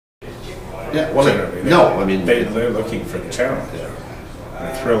Yeah, well, generally. no, I mean... They're looking for the challenge. Yeah.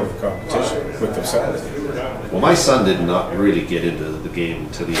 The thrill of competition with themselves. Well, my son did not really get into the game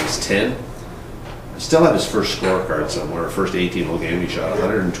until he was 10. He still had his first scorecard somewhere, first 18-hole game, he shot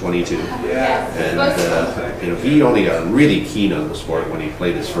 122. And, you know, he only got really keen on the sport when he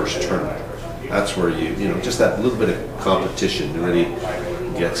played his first tournament. That's where you know, just that little bit of competition really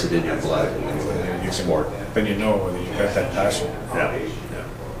gets it in your blood, you know, your sport. Then you know whether you've got that passion. Yeah.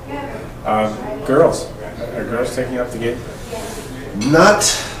 Girls. Are girls taking up the game? Not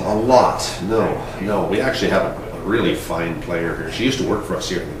a lot, no. We actually have a really fine player here. She used to work for us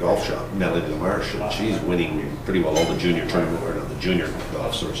here in the golf shop, Melody LaMarche, and she's winning pretty well all the junior tournament, or not the junior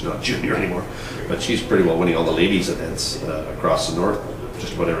golf, so it's not junior anymore, but she's pretty well winning all the ladies events across the north,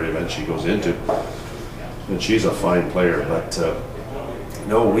 just about every event she goes into. And she's a fine player, but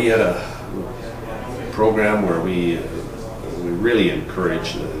no, we had a program where we really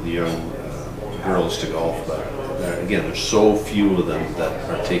encourage the young girls to golf, but again, there's so few of them that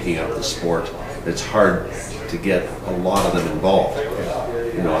are taking up the sport. It's hard to get a lot of them involved.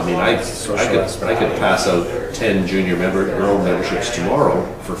 You know, I mean, I could pass out 10 junior girl memberships tomorrow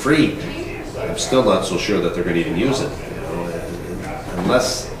for free. I'm still not so sure that they're going to even use it. You know,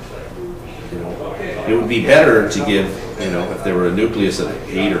 unless, you know, it would be better to give, you know, if there were a nucleus of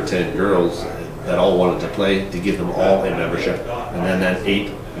 8 or 10 girls that all wanted to play, to give them all a membership, and then that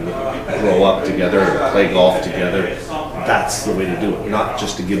 8 grow up together and play golf together. That's the way to do it, not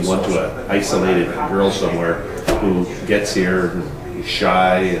just to give one to an isolated girl somewhere who gets here and is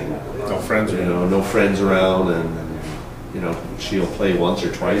shy and no friends, you know, no friends around, and you know, she'll play once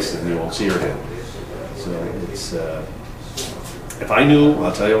or twice and you won't see her again. So it's if I knew,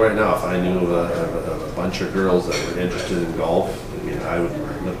 I'll tell you right now, if I knew of a bunch of girls that were interested in golf, I mean, I would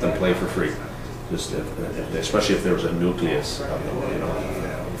let them play for free. Just especially if there was a nucleus of them, you know,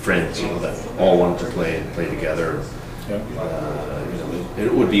 friends, you know, that all wanted to play and play together. You know,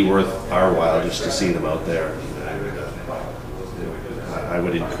 it would be worth our while just to see them out there. I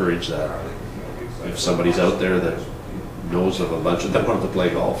would encourage that. If somebody's out there that knows of a bunch of them wanting to play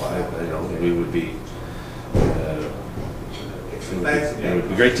golf, you know, we would be. It would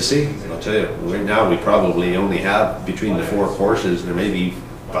be great to see. I'll tell you. Right now, we probably only have between the 4 courses. There may be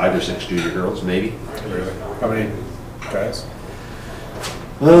 5 or 6 junior girls, maybe. Really? How many guys?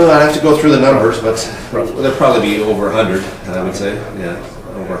 I'd have to go through the numbers, but there'll probably be over 100, I would say. Yeah,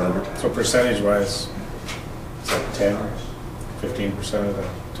 over 100. So percentage-wise, it's like 10, 15% of the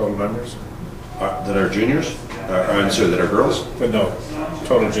total members? That are juniors? I'm sorry, that are girls? But no,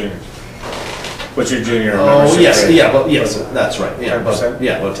 total juniors. What's your junior membership? Oh, yes, rate? yeah, well, yes, that's right. Yeah, 10%?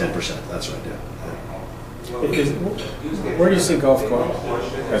 Yeah, about 10%, that's right, yeah. Where do you see golf going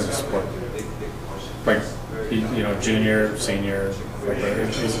as a sport? Like, you know, junior, senior, like that.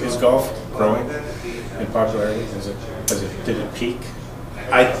 Is golf growing in popularity? Did it peak?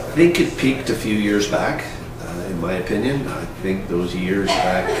 I think it peaked a few years back, in my opinion. I think those years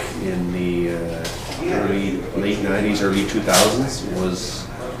back in the late 90s, early 2000s was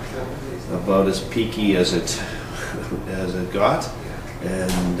about as peaky as it got.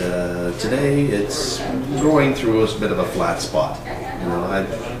 And today it's going through a bit of a flat spot. You know, I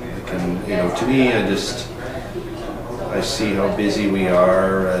can, you know, to me, I see how busy we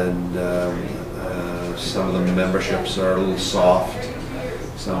are, and some of the memberships are a little soft.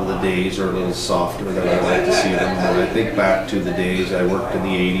 Some of the days are a little softer than I like to see them. When I think back to the days I worked in the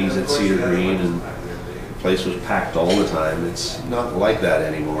 80s at Cedar Green, and the place was packed all the time. It's not like that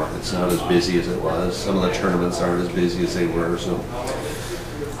anymore. It's not as busy as it was. Some of the tournaments aren't as busy as they were. So,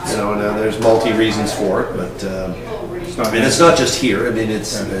 you know, now there's multi-reasons for it, but it's not just here. I mean,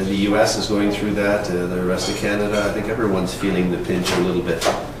 it's the U.S. is going through that. The rest of Canada, I think everyone's feeling the pinch a little bit.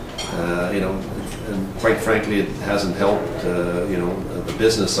 You know, and quite frankly, it hasn't helped. You know, the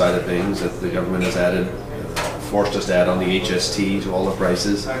business side of things that the government has added, forced us to add on the HST to all the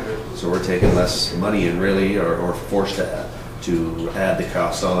prices. So we're taking less money in, really, or forced to add the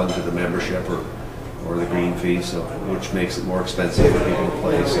cost on to the membership or the green fee, so which makes it more expensive for people to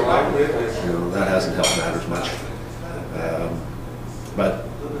play. So you know, that hasn't helped matters much. But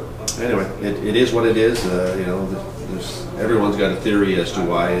anyway, it is what it is. You know, everyone's got a theory as to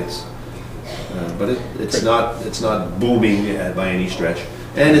why it's, but it's not booming by any stretch,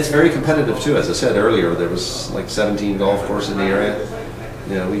 and it's very competitive too. As I said earlier, there was like 17 golf courses in the area.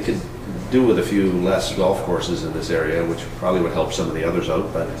 You know, we could do with a few less golf courses in this area, which probably would help some of the others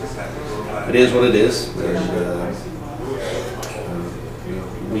out. But it is what it is, and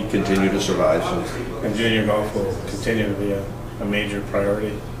we continue to survive. So. And junior golf will continue to be a major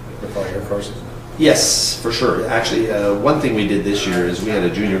priority with all your courses? Yes, for sure. Actually, one thing we did this year is we had a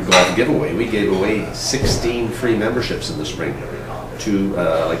junior golf giveaway. We gave away 16 free memberships in the spring to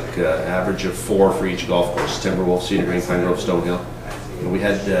average of 4 for each golf course: Timberwolf, Cedar Green, Pine Grove, Stonehill. And we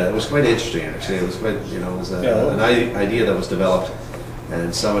had it was quite interesting actually. It was quite it was an idea that was developed,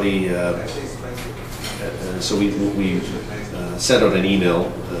 and somebody so we sent out an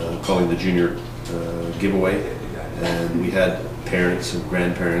email calling the junior giveaway, and we had parents and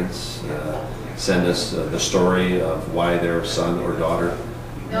grandparents send us the story of why their son or daughter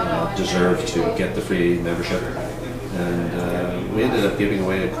deserved to get the free membership, and we ended up giving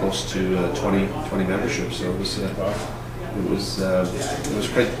away close to 20 memberships. So it was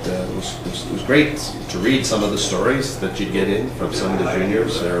great to read some of the stories that you'd get in from some of the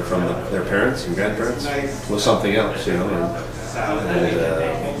juniors or from their parents and grandparents. It was something else, and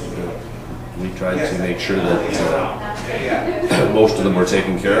we tried to make sure that most of them were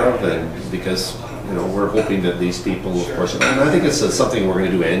taken care of, and because we're hoping that these people, of course, and I think it's something we're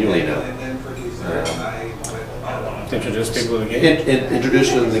going to do annually now. Introduce people to the game? Introduce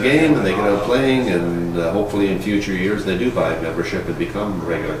them to the game, and they get out playing, and hopefully in future years they do buy a membership and become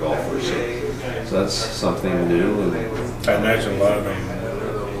regular golfers. So that's something new. And I imagine a lot of them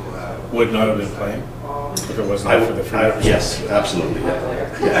would not have been playing if it wasn't for the free membership. Yes, absolutely.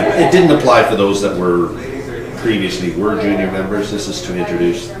 Yeah. It didn't apply for those that were previously junior members. This is to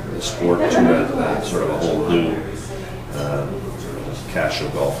introduce the sport to a sort of a whole new cache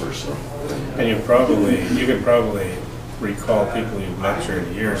of golfers. So. And you can probably recall people you've met through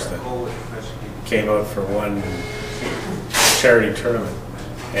the years that came out for one charity tournament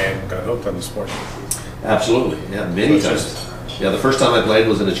and got hooked on the sport. Absolutely, yeah, many times. Yeah, the first time I played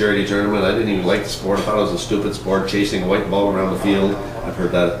was in a charity tournament. I didn't even like the sport. I thought it was a stupid sport, chasing a white ball around the field. I've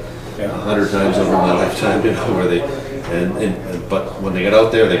heard that 100 times over my lifetime. Where they but when they got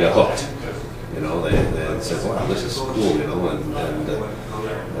out there, they got hooked. They said, "Wow, this is cool,"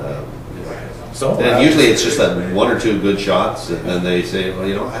 and usually it's just that 1 or 2 good shots, and then they say,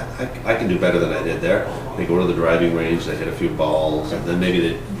 "Well, I can do better than I did there." They go to the driving range, they hit a few balls, and then maybe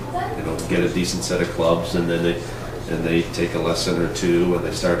they, get a decent set of clubs, and then they take a lesson or 2, and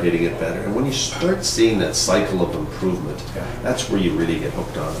they start hitting it better. And when you start seeing that cycle of improvement, that's where you really get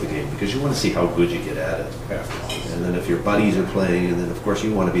hooked onto the game, because you want to see how good you get at it. Yeah. And then if your buddies are playing, and then of course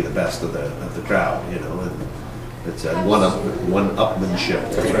you want to be the best of the crowd, and it's a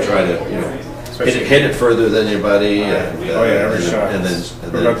one-upmanship. You try to hit it further than your buddy, and then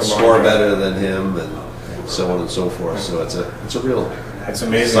score better than him, and so on and so forth. So it's a real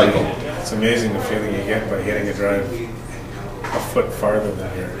amazing cycle. It's amazing the feeling you get by hitting a drive a foot farther than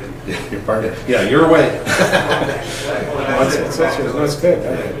your partner. Yeah, you're away. That's good.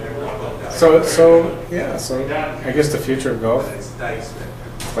 Okay. So I guess the future of golf,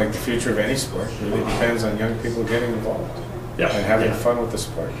 like the future of any sport, really depends on young people getting involved. And having fun with the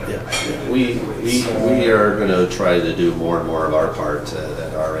sport. We are going to try to do more and more of our part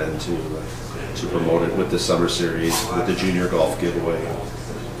at our end to promote it with the summer series, with the junior golf giveaway.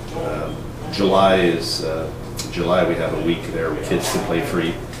 July we have a week there where kids can play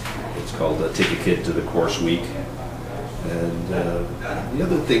free. It's called Take a Kid to the Course Week. And the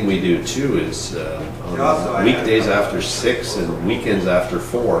other thing we do too is on weekdays after 6 and weekends after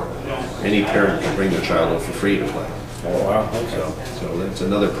 4, any parent can bring their child over for free to play. Oh wow! So that's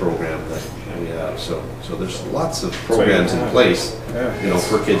another program that we have. So there's lots of programs in place,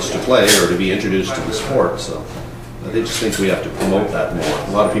 for kids to play or to be introduced to the sport. So they just think we have to promote that more.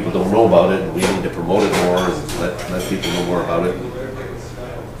 A lot of people don't know about it, and we need to promote it more and let people know more about it.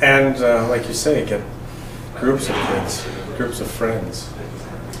 And like you say, get groups of kids, groups of friends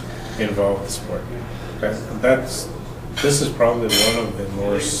involved with the sport. This is probably one of the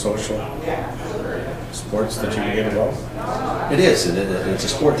more social sports that you can get involved. It is, and it's a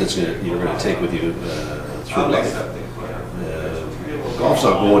sport that's you're going to take with you through life. Golf's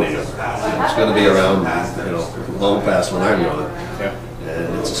not going anywhere. It's going to be around, long past when I'm young.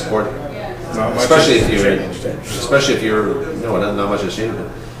 And it's a sport, especially if you're, not much has changed.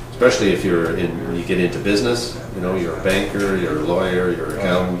 Especially if when you get into business, you're a banker, you're a lawyer, you're an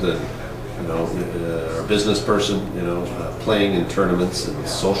accountant, and or a business person, playing in tournaments and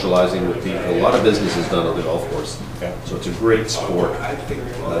socializing with people. A lot of business is done on the golf course, so it's a great sport.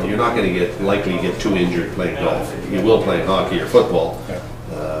 You're not going to likely get too injured playing golf. You will play hockey or football,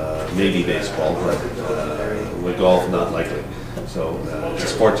 maybe baseball, but with golf, not likely. So it's a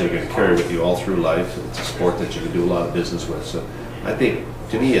sport that you're going to carry with you all through life. It's a sport that you can do a lot of business with. So I think,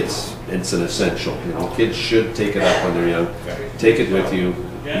 to me, it's an essential. Kids should take it up when they're young. Take it with you,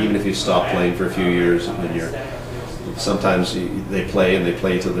 even if you stop playing for a few years and you're sometimes they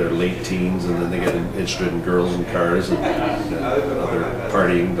play to their late teens, and then they get interested in girls and cars and other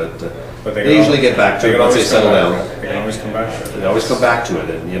partying. But they usually get back to it once they settle down. They can always come back to it. They always come back to it,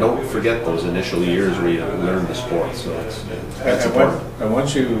 and you don't forget those initial years where you learn the sport. So that's important. And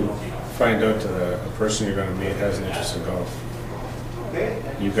once you find out that a person you're going to meet has an interest in golf,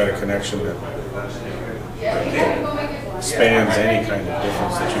 you've got a connection that spans any kind of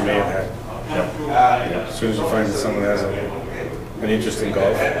difference that you may have had. Yep. As soon as you find that someone has an interest in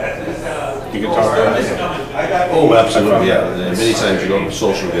golf, you can talk to them. Oh, absolutely, yeah. Many times you go to a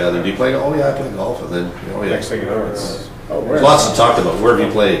social gathering, do you play? Oh, yeah, I play golf. And then, oh, yeah. Next thing you know, there's lots to talk about. Where have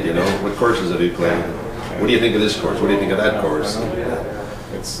you played? You know, what courses have you played? What do you think of this course? What do you think of that course?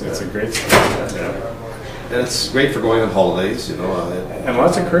 It's a great sport. Yeah. And it's great for going on holidays, you know. And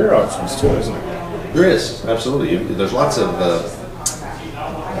lots of career options too, isn't it? There is, absolutely. There's lots of,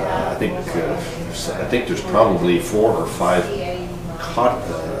 I think there's probably 4 or 5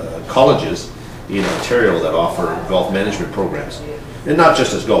 colleges in Ontario that offer golf management programs. And not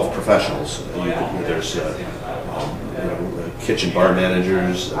just as golf professionals. There's kitchen bar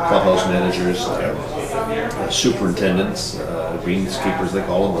managers, clubhouse managers, superintendents, greenskeepers they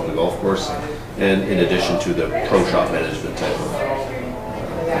call them on the golf course, and in addition to the pro shop management type of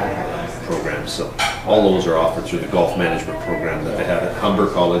programs. So all those are offered through the golf management program that they have at Humber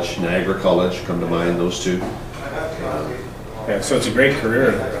College, Niagara College come to mind, those two. Yeah, so it's a great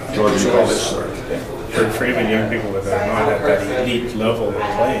career. Georgian College. For even young people that are not at that elite level of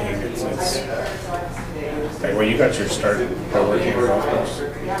playing, it's like, well, you got your start by working at a golf course.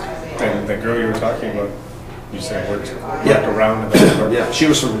 And the girl you were talking about, you said worked around in the course. Yeah, she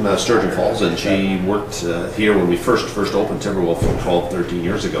was from Sturgeon Falls, and she worked here when we first opened Timberwolf 12, 13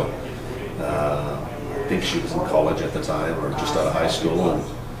 years ago. I think she was in college at the time, or just out of high school, and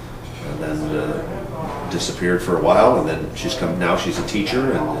then disappeared for a while, and then she's a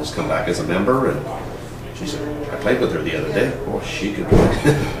teacher and has come back as a member, and she said, I played with her the other day. Oh, she could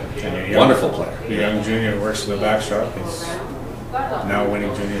play. Wonderful player. The young junior works in the back shop. He's now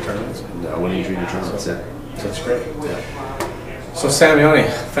winning junior tournaments. Yeah. So it's great. Yeah. So Sam Yawney,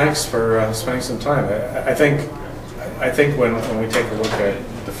 thanks for spending some time. I think when we take a look at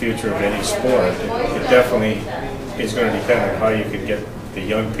the future of any sport, it definitely is going to depend on how you can get the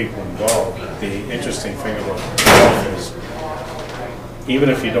young people involved. The interesting thing about golf is, even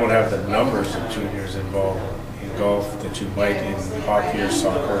if you don't have the numbers of juniors involved in golf that you might in hockey or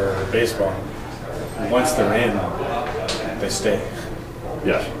soccer or baseball, once they're in, they stay.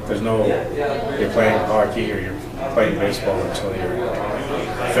 Yeah. There's no, you're playing hockey or you're playing baseball until you're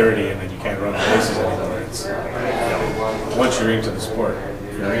 30 and then you can't run the bases anymore. It's, once you're into the sport,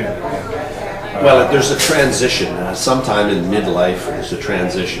 you're in. Well, there's a transition. Sometime in midlife, there's a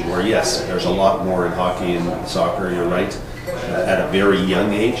transition where, yes, there's a lot more in hockey and soccer, you're right, at a very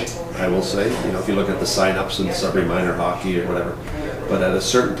young age, I will say. You know, if you look at the sign-ups in Sudbury minor hockey or whatever. But at a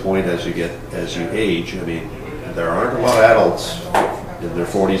certain point, as you age, I mean, there aren't a lot of adults in their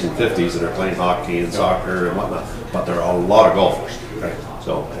 40s and 50s that are playing hockey and soccer and whatnot, but there are a lot of golfers. Right.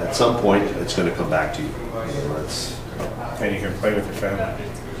 So at some point, it's going to come back to you. And you can play with your family.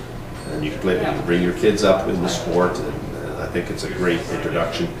 And you can bring your kids up in the sport, and I think it's a great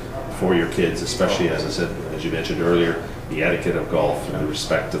introduction for your kids, especially, as I said, as you mentioned earlier, the etiquette of golf and the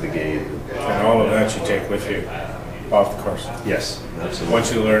respect of the game. And all of that you take with you off the course. Yes, absolutely.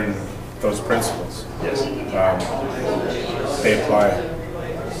 Once you learn those principles, yes, they apply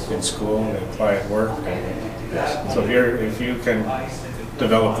in school, they apply at work. Yes. So if you can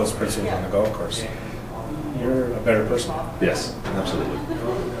develop those principles on the golf course, you're a better person. Yes, absolutely.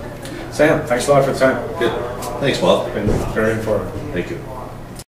 Sam, thanks a lot for the time. Good. Thanks, Bob. It's been very informative. Thank you.